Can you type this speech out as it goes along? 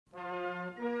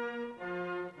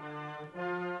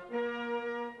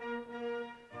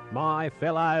My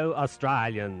fellow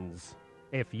Australians,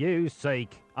 if you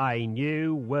seek a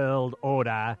new world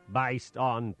order based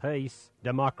on peace,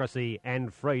 democracy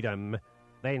and freedom,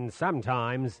 then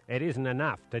sometimes it isn't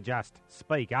enough to just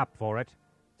speak up for it.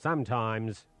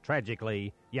 Sometimes,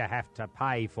 tragically, you have to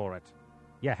pay for it.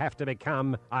 You have to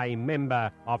become a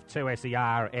member of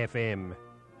 2SER FM.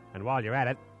 And while you're at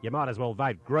it, you might as well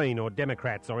vote Green or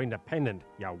Democrats or Independent,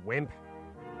 you wimp.